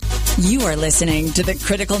You are listening to the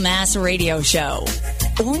Critical Mass Radio Show,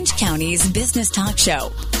 Orange County's business talk show,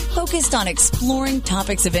 focused on exploring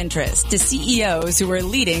topics of interest to CEOs who are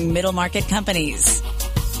leading middle market companies.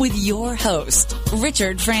 With your host,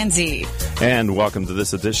 Richard Franzi. And welcome to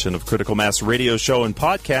this edition of Critical Mass Radio Show and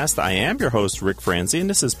Podcast. I am your host, Rick Franzi, and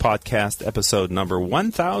this is podcast episode number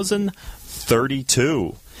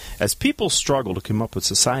 1032. As people struggle to come up with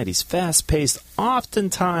society's fast-paced,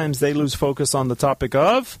 oftentimes they lose focus on the topic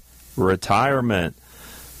of retirement.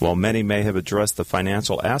 While many may have addressed the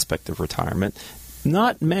financial aspect of retirement,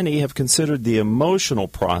 not many have considered the emotional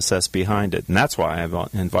process behind it. And that's why I've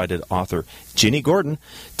invited author Ginny Gordon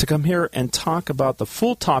to come here and talk about the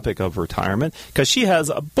full topic of retirement, because she has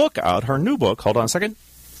a book out, her new book. Hold on a second.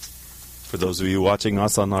 For those of you watching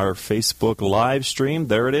us on our Facebook live stream,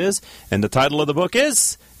 there it is. And the title of the book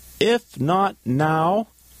is If Not Now,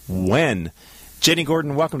 When? Ginny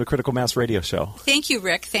Gordon, welcome to Critical Mass Radio Show. Thank you,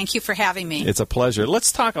 Rick. Thank you for having me. It's a pleasure.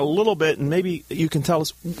 Let's talk a little bit, and maybe you can tell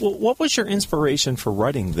us, what was your inspiration for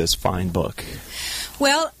writing this fine book?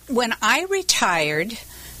 Well, when I retired,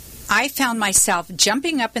 I found myself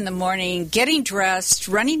jumping up in the morning, getting dressed,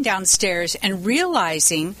 running downstairs, and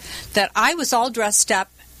realizing that I was all dressed up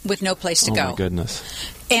with no place to go. Oh, my goodness.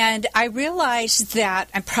 And I realized that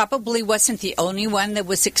I probably wasn't the only one that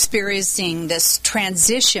was experiencing this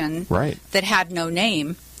transition that had no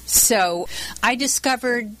name. So I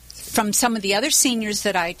discovered from some of the other seniors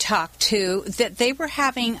that I talked to that they were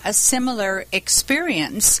having a similar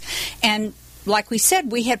experience. And like we said,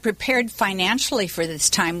 we had prepared financially for this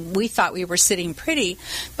time. We thought we were sitting pretty,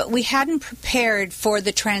 but we hadn't prepared for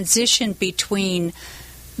the transition between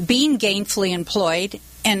being gainfully employed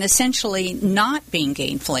and essentially not being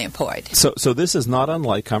gainfully employed. So this is not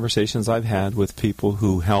unlike conversations I've had with people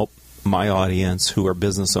who help my audience who are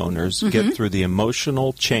business owners get through the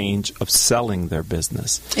emotional change of selling their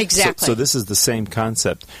business. Exactly. So this is the same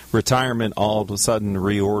concept. Retirement all of a sudden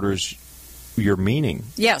reorders your meaning.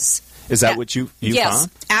 Yes. Is that what you found? Yes,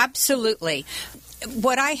 absolutely.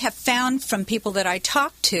 What I have found from people that I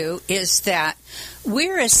talk to is that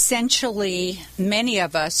we're essentially, many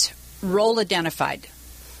of us, role identified.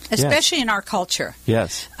 Especially in our culture.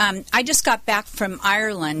 Yes. I just got back from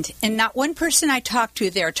Ireland, and not one person I talked to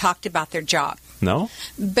there talked about their job. No?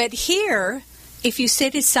 But here, if you say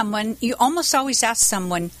to someone, you almost always ask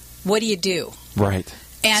someone, what do you do? Right.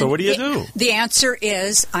 And so what do you do? The answer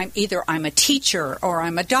is, I'm a teacher, or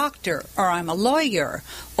I'm a doctor, or I'm a lawyer,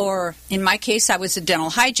 or in my case, I was a dental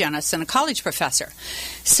hygienist and a college professor.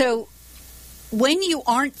 So when you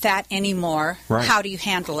aren't that anymore, how do you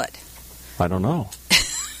handle it? I don't know.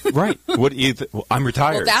 Right. What do you I'm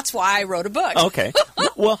retired. Well, that's why I wrote a book. Okay.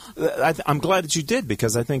 Well, I'm glad that you did,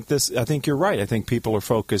 because I think you're right. I think people are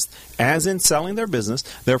focused, as in selling their business,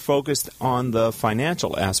 they're focused on the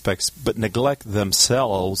financial aspects, but neglect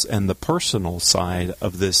themselves and the personal side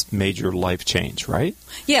of this major life change, right?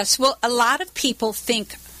 Yes. Well, a lot of people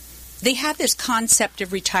think they have this concept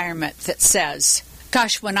of retirement that says,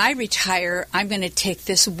 gosh, when I retire, I'm going to take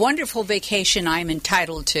this wonderful vacation I'm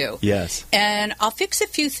entitled to. Yes. And I'll fix a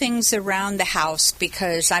few things around the house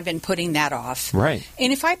because I've been putting that off. Right.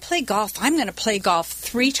 And if I play golf, I'm going to play golf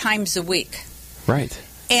 3 times a week. Right.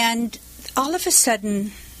 And all of a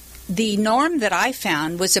sudden, the norm that I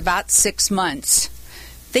found was about 6 months.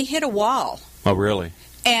 They hit a wall. Oh, really?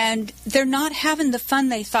 And they're not having the fun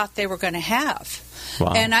they thought they were going to have.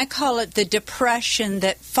 Wow. And I call it the depression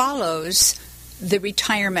that follows the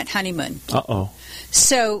retirement honeymoon. Uh-oh.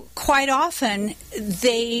 So quite often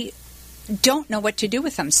they don't know what to do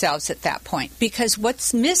with themselves at that point, because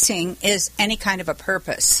what's missing is any kind of a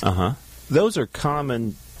purpose. Uh-huh. Those are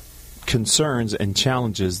common concerns and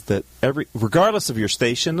challenges that regardless of your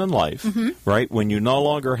station in life, right, when you no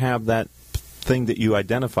longer have that thing that you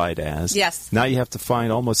identified as, now you have to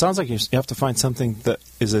find sounds like you have to find something that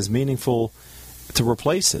is as meaningful to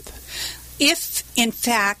replace it. If, in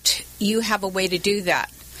fact, you have a way to do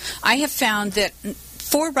that. I have found that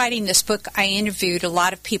for writing this book, I interviewed a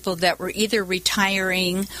lot of people that were either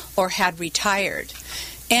retiring or had retired.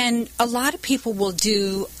 And a lot of people will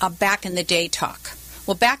do a back-in-the-day talk.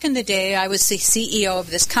 Well, back in the day, I was the CEO of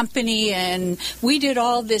this company, and we did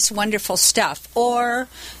all this wonderful stuff. Or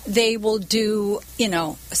they will do,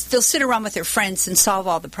 they'll sit around with their friends and solve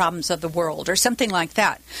all the problems of the world, or something like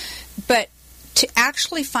that. But to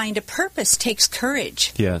actually find a purpose takes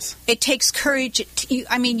courage. Yes. It takes courage.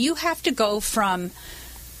 You have to go from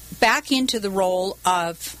back into the role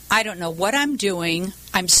of, I don't know what I'm doing,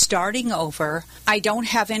 I'm starting over, I don't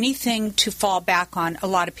have anything to fall back on, a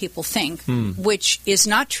lot of people think, which is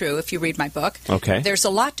not true if you read my book. Okay. There's a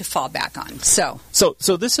lot to fall back on. So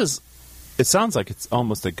this is It sounds like it's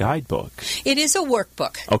almost a guidebook. It is a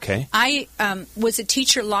workbook. Okay. I was a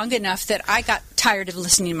teacher long enough that I got tired of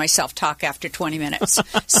listening to myself talk after 20 minutes.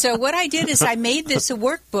 So what I did is I made this a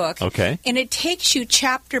workbook. Okay. And it takes you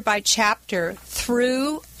chapter by chapter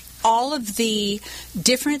through all of the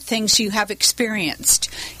different things you have experienced.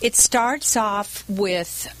 It starts off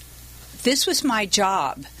with, this was my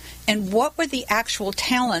job, and what were the actual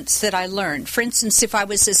talents that I learned? For instance, if I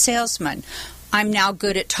was a salesman, I'm now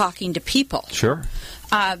good at talking to people. Sure.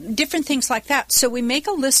 Different things like that. So we make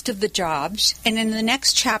a list of the jobs, and in the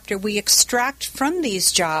next chapter we extract from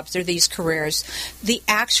these jobs or these careers the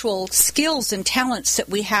actual skills and talents that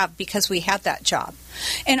we have because we had that job.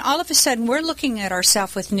 And all of a sudden we're looking at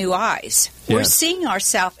ourselves with new eyes. Yes. We're seeing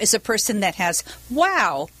ourselves as a person that has,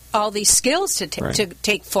 wow, all these skills to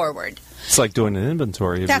take forward. It's like doing an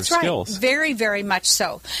inventory of That's your right. skills. Very, very much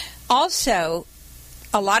so. Also,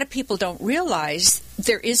 a lot of people don't realize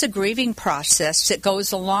there is a grieving process that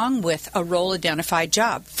goes along with a role-identified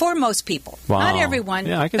job for most people. Wow. Not everyone,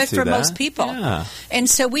 Yeah, I can but see for that. most people. Yeah. And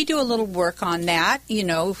so we do a little work on that,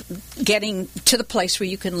 getting to the place where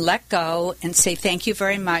you can let go and say, thank you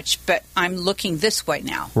very much, but I'm looking this way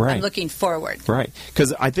now. Right. I'm looking forward. Right.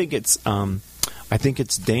 Because I think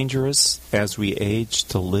it's dangerous as we age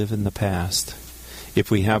to live in the past. If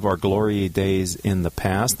we have our glory days in the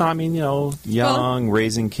past, young,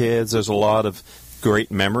 raising kids, there's a lot of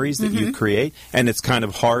great memories that you create, and it's kind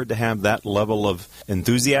of hard to have that level of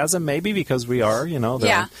enthusiasm, maybe because we are,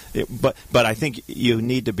 Yeah. But I think you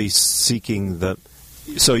need to be seeking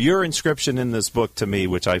So your inscription in this book to me,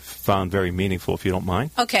 which I found very meaningful, if you don't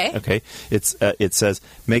mind. Okay. Okay. It says,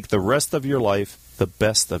 make the rest of your life the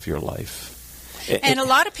best of your life. And a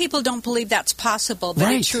lot of people don't believe that's possible, but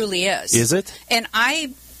Right. it truly is. Is it? And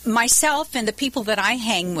I, myself and the people that I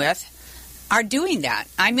hang with are doing that.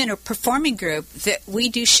 I'm in a performing group that we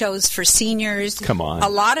do shows for seniors. Come on. A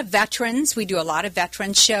lot of veterans. We do a lot of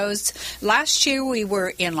veteran shows. Last year we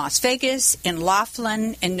were in Las Vegas, in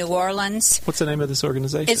Laughlin, in New Orleans. What's the name of this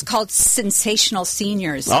organization? It's called Sensational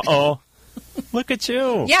Seniors. Uh-oh. Look at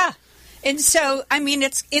you. Yeah. And so,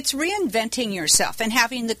 it's reinventing yourself and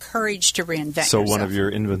having the courage to reinvent yourself. So one of your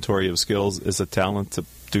inventory of skills is a talent to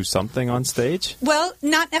do something on stage? Well,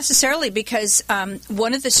 not necessarily, because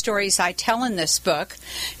one of the stories I tell in this book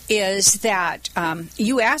is that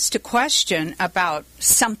you asked a question about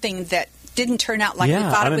something that didn't turn out like we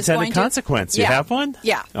thought it was going to. Unintended consequence. You have one?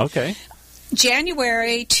 Yeah. Okay.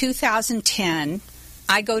 January 2010,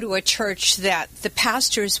 I go to a church that the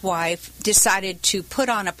pastor's wife decided to put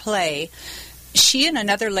on a play. She and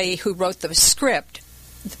another lady who wrote the script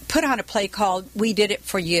put on a play called We Did It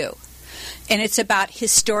For You. And it's about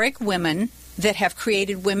historic women that have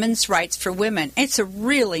created women's rights for women. It's a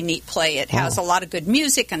really neat play. It has a lot of good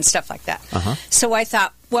music and stuff like that. Uh-huh. So I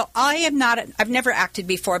thought, well, I've never acted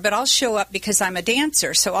before, but I'll show up because I'm a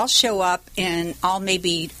dancer. So I'll show up and I'll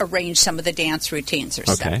maybe arrange some of the dance routines or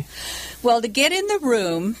stuff. Okay. Well, to get in the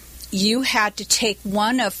room, you had to take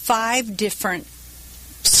one of 5 different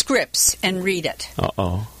scripts and read it.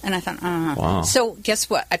 Uh-oh. And I thought, Wow. So guess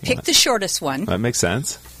what? I picked the shortest one. That makes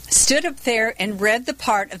sense. Stood up there and read the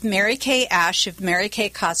part of Mary Kay Ash of Mary Kay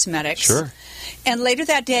Cosmetics. Sure. And later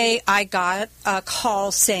that day, I got a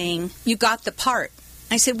call saying, you got the part.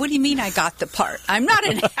 I said, what do you mean I got the part? I'm not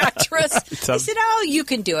an actress. He said, oh, you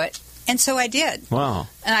can do it. And so I did. Wow.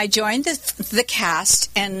 And I joined the cast,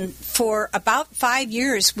 and for about 5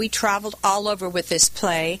 years, we traveled all over with this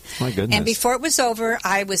play. My goodness. And before it was over,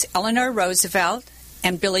 I was Eleanor Roosevelt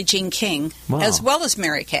and Billie Jean King, Wow. as well as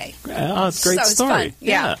Mary Kay. Oh, it's a great So it's story. fun.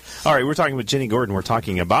 Yeah. All right, we're talking with Ginny Gordon. We're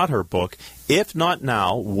talking about her book, If Not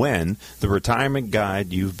Now, When? The Retirement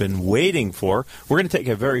Guide You've Been Waiting For. We're going to take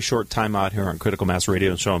a very short time out here on Critical Mass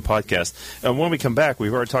Radio Show and Podcast. And when we come back,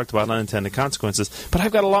 we've already talked about unintended consequences, but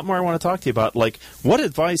I've got a lot more I want to talk to you about. Like, what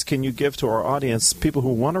advice can you give to our audience, people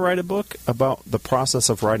who want to write a book, about the process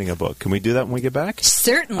of writing a book? Can we do that when we get back?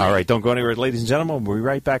 Certainly. All right, don't go anywhere, ladies and gentlemen. We'll be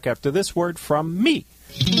right back after this word from me.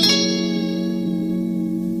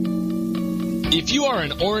 If you are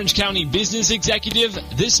an Orange County business executive,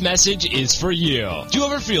 this message is for you. Do you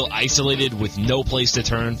ever feel isolated with no place to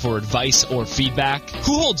turn for advice or feedback?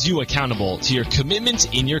 Who holds you accountable to your commitments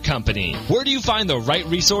in your company? Where do you find the right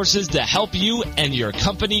resources to help you and your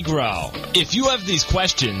company grow? If you have these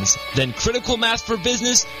questions, then Critical Mass for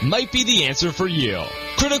Business might be the answer for you.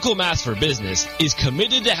 Critical Mass for Business is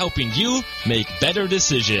committed to helping you make better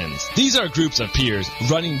decisions. These are groups of peers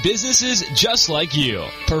running businesses just like you,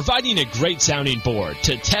 providing a great sound sounding board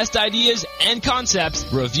to test ideas and concepts,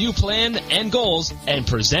 review plans and goals, and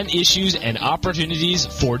present issues and opportunities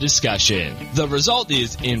for discussion. The result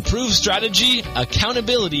is improved strategy,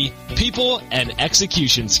 accountability, people, and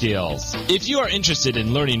execution skills. If you are interested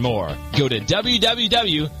in learning more, go to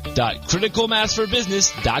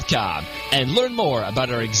www.criticalmassforbusiness.com and learn more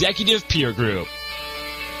about our executive peer group.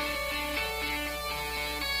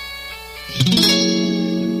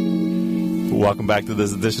 Welcome back to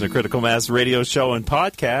this edition of Critical Mass Radio Show and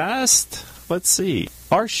Podcast. Let's see.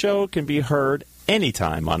 Our show can be heard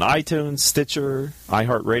anytime on iTunes, Stitcher,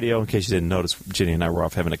 iHeartRadio. In case you didn't notice, Ginny and I were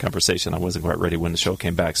off having a conversation. I wasn't quite ready when the show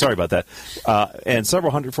came back. Sorry about that. And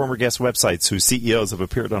several hundred former guest websites whose CEOs have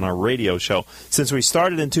appeared on our radio show. Since we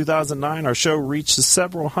started in 2009, our show reached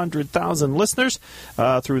several 100,000 listeners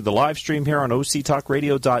through the live stream here on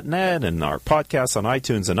octalkradio.net and our podcasts on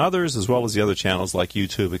iTunes and others, as well as the other channels like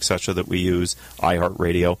YouTube, etc. that we use,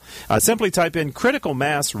 iHeartRadio. Simply type in Critical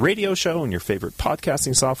Mass Radio Show in your favorite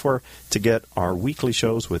podcasting software to get our weekly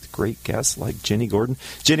shows with great guests like Ginny Gordon.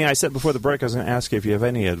 Ginny, I said before the break I was going to ask you if you have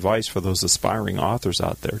any advice for those aspiring authors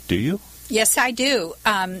out there. Do you? Yes, I do.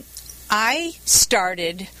 I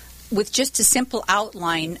started with just a simple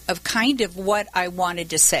outline of kind of what I wanted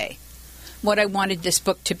to say, what I wanted this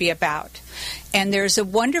book to be about. And there's a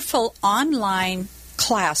wonderful online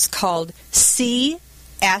class called CSL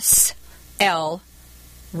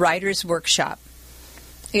Writer's Workshop.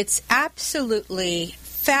 It's absolutely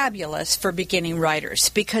fabulous for beginning writers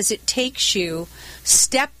because it takes you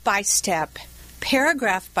step by step,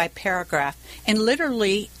 paragraph by paragraph, and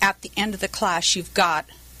literally at the end of the class you've got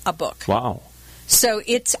a book. Wow. So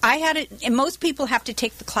I had it, and most people have to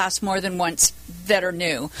take the class more than once that are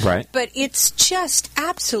new. Right. But it's just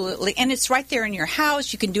absolutely, and it's right there in your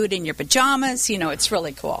house. You can do it in your pajamas. It's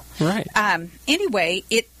really cool. Right. Anyway,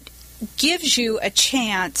 it gives you a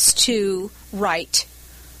chance to write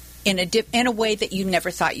in a way that you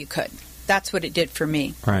never thought you could. That's what it did for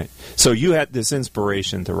me. Right. So you had this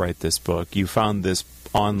inspiration to write this book. You found this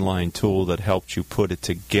online tool that helped you put it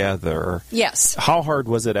together. Yes. How hard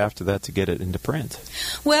was it after that to get it into print?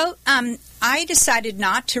 Well, I decided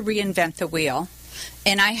not to reinvent the wheel,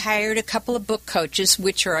 and I hired a couple of book coaches,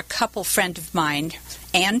 which are a couple friend of mine,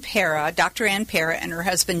 Dr. Ann Para, and her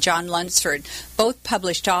husband, John Lunsford, both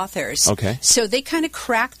published authors. Okay. So they kind of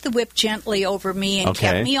cracked the whip gently over me and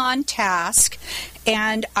kept me on task.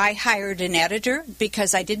 And I hired an editor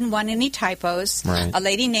because I didn't want any typos, a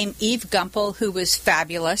lady named Eve Gumpel, who was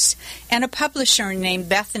fabulous, and a publisher named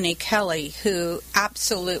Bethany Kelly, who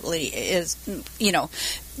absolutely is,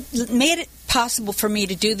 made it possible for me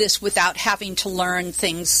to do this without having to learn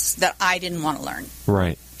things that I didn't want to learn.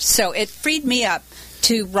 Right. So it freed me up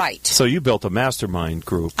to write. So you built a mastermind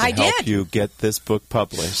group to help you get this book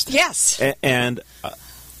published. Yes. And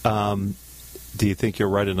do you think you'll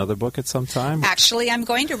write another book at some time? Actually, I'm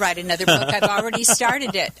going to write another book. I've already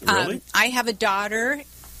started it. Really? I have a daughter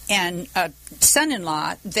and a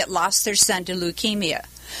son-in-law that lost their son to leukemia.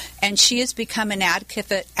 And she has become an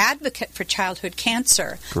advocate for childhood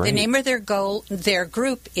cancer. Great. The name of their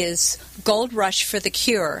group is Gold Rush for the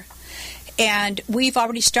Cure. And we've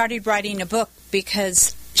already started writing a book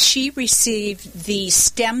because she received the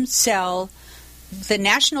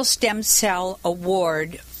National Stem Cell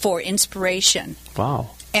Award for Inspiration.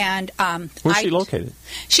 Wow. And where's she located?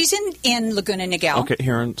 She's in Laguna Niguel. Okay,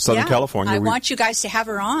 here in Southern California. I want you guys to have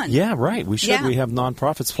her on. Yeah, right. We should. Yeah. We have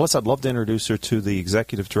nonprofits. Plus, I'd love to introduce her to the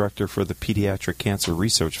executive director for the Pediatric Cancer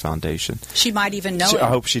Research Foundation. She might even know it. I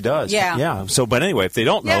hope she does. Yeah. Yeah. So, but anyway, if they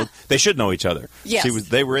don't know, they should know each other. Yes.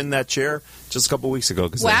 They were in that chair just a couple of weeks ago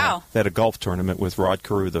because they had a golf tournament with Rod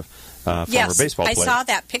Carew, the former baseball player. I saw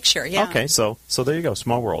that picture. Yeah. Okay, so there you go.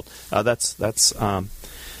 Small world.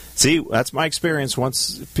 See, that's my experience.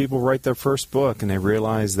 Once people write their first book and they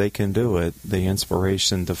realize they can do it, the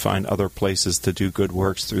inspiration to find other places to do good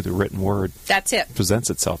works through the written word. That's it.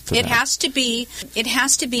 Presents itself to them. It has to be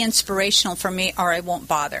inspirational for me, or I won't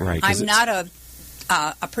bother. Right, I'm not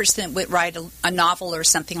a person that would write a novel or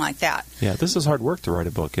something like that. Yeah, this is hard work to write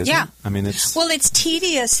a book, isn't it? I mean, it's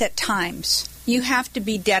tedious at times. You have to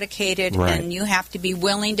be dedicated and you have to be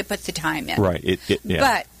willing to put the time in. Right.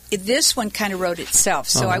 But this one kind of wrote itself,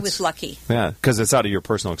 so I was lucky. Yeah, because it's out of your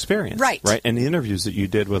personal experience. Right. And the interviews that you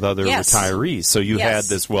did with other retirees. So you had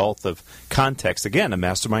this wealth of context. Again, a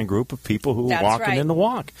mastermind group of people who are walking in the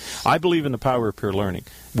walk. I believe in the power of peer learning.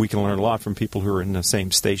 We can learn a lot from people who are in the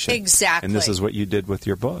same station. Exactly. And this is what you did with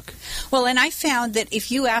your book. Well, and I found that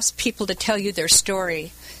if you ask people to tell you their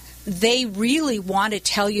story, they really want to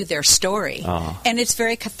tell you their story. And it's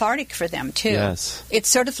very cathartic for them, too. Yes. It's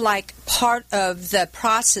sort of like part of the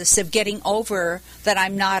process of getting over that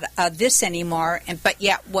I'm not this anymore, but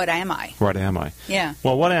yet, what am I? What am I? Yeah.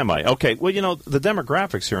 Well, what am I? Okay. Well, the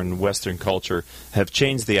demographics here in Western culture have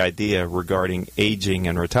changed the idea regarding aging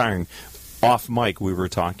and retiring. Off mic, we were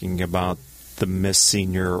talking about the Miss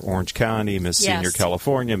Senior Orange County, Miss Senior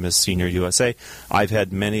California, Miss Senior USA. I've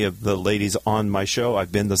had many of the ladies on my show.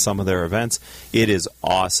 I've been to some of their events. It is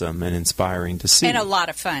awesome and inspiring to see. And a lot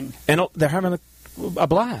of fun. And they're having a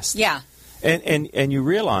blast. Yeah. And you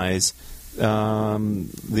realize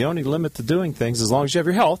the only limit to doing things, as long as you have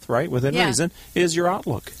your health, right, within reason, is your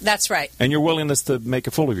outlook. That's right. And your willingness to make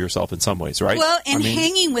a fool of yourself in some ways, right? Well, and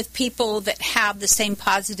hanging with people that have the same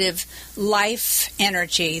positive life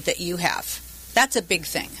energy that you have. That's a big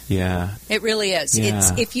thing. Yeah. It really is.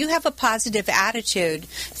 Yeah. If you have a positive attitude,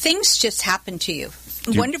 things just happen to you.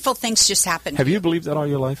 Wonderful things just happen. Have you believed that all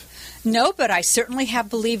your life? No, but I certainly have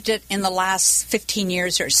believed it in the last 15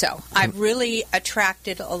 years or so. I've really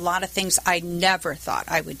attracted a lot of things I never thought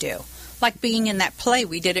I would do. Like being in that play,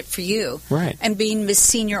 we did it for you. Right. And being Miss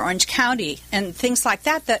Senior Orange County and things like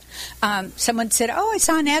that, someone said, I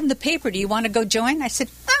saw an ad in the paper. Do you want to go join? I said,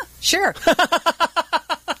 sure.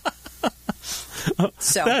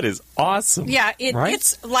 So that is awesome. Yeah,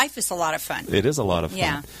 right? Life is a lot of fun. It is a lot of fun.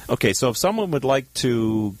 Yeah. Okay, so if someone would like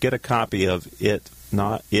to get a copy of If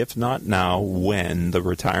Not Now, When, the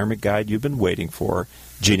retirement guide you've been waiting for,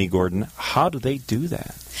 Ginny Gordon, how do they do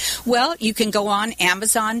that? Well, you can go on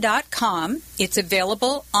Amazon.com. It's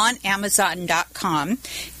available on Amazon.com.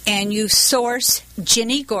 And you source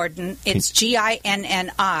Ginny Gordon. It's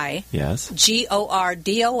Ginni. Yes.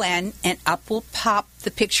 Gordon. And up will pop the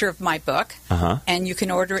picture of my book. And you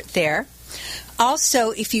can order it there.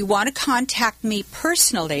 Also, if you want to contact me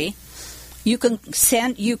personally, you can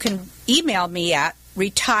email me at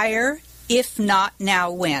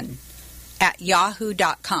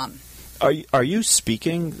retireifnotnowwhen@yahoo.com. Are you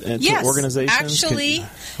speaking to yes, organizations? Actually,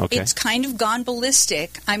 It's kind of gone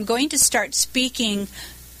ballistic. I'm going to start speaking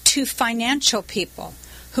to financial people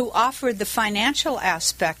who offer the financial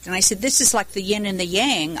aspect. And I said, this is like the yin and the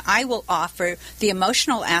yang. I will offer the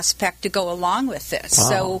emotional aspect to go along with this. Wow.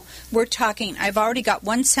 So we're talking, I've already got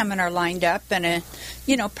one seminar lined up and,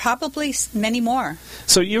 probably many more.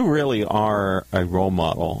 So you really are a role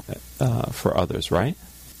model for others, right?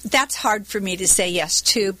 That's hard for me to say yes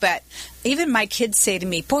to, but even my kids say to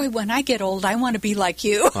me, boy, when I get old, I want to be like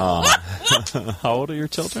you. How old are your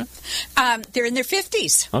children? They're in their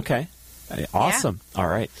 50s. Okay. Awesome. Yeah. All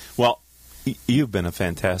right. Well, you've been a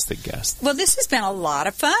fantastic guest. Well, this has been a lot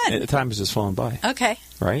of fun. The time has just flown by. Okay.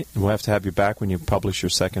 Right? We'll have to have you back when you publish your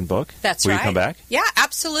second book. That's right. Will you come back? Yeah,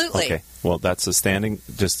 absolutely. Okay. Well, that's a standing.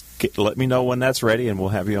 Just let me know when that's ready, and we'll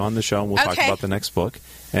have you on the show, and we'll talk about the next book.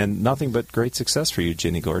 And nothing but great success for you,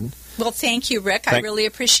 Ginny Gordon. Well, thank you, Rick. I really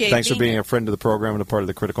appreciate it. Thanks for being a friend of the program and a part of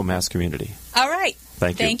the Critical Mass community. All right.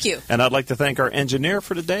 Thank you. And I'd like to thank our engineer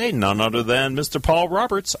for today, none other than Mr. Paul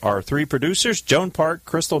Roberts, our three producers, Joan Park,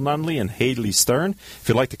 Crystal Nunley, and Haley Stern. If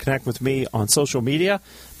you'd like to connect with me on social media,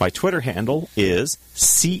 my Twitter handle is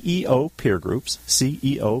CEO Peer Groups,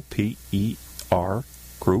 CEOPER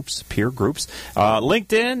Groups, Peer Groups.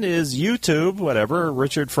 LinkedIn is YouTube, whatever,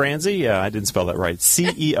 Richard Franzi. Yeah, I didn't spell that right.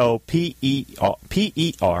 CEOPER.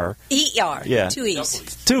 ER. Yeah. 2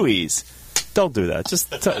 E's. 2 E's. Don't do that. Just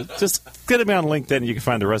get me on LinkedIn and you can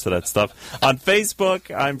find the rest of that stuff. On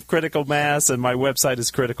Facebook, I'm Critical Mass, and my website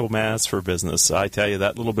is Critical Mass for Business. I tell you,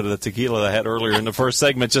 that little bit of the tequila that I had earlier in the first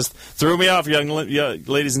segment just threw me off, young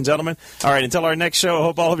ladies and gentlemen. All right, until our next show, I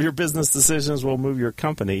hope all of your business decisions will move your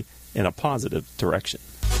company in a positive direction.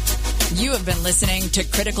 You have been listening to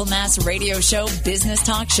Critical Mass Radio Show Business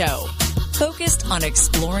Talk Show, focused on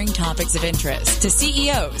exploring topics of interest to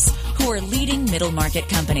CEOs who are leading middle market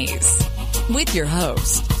companies. With your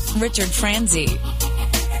host, Richard Franzi.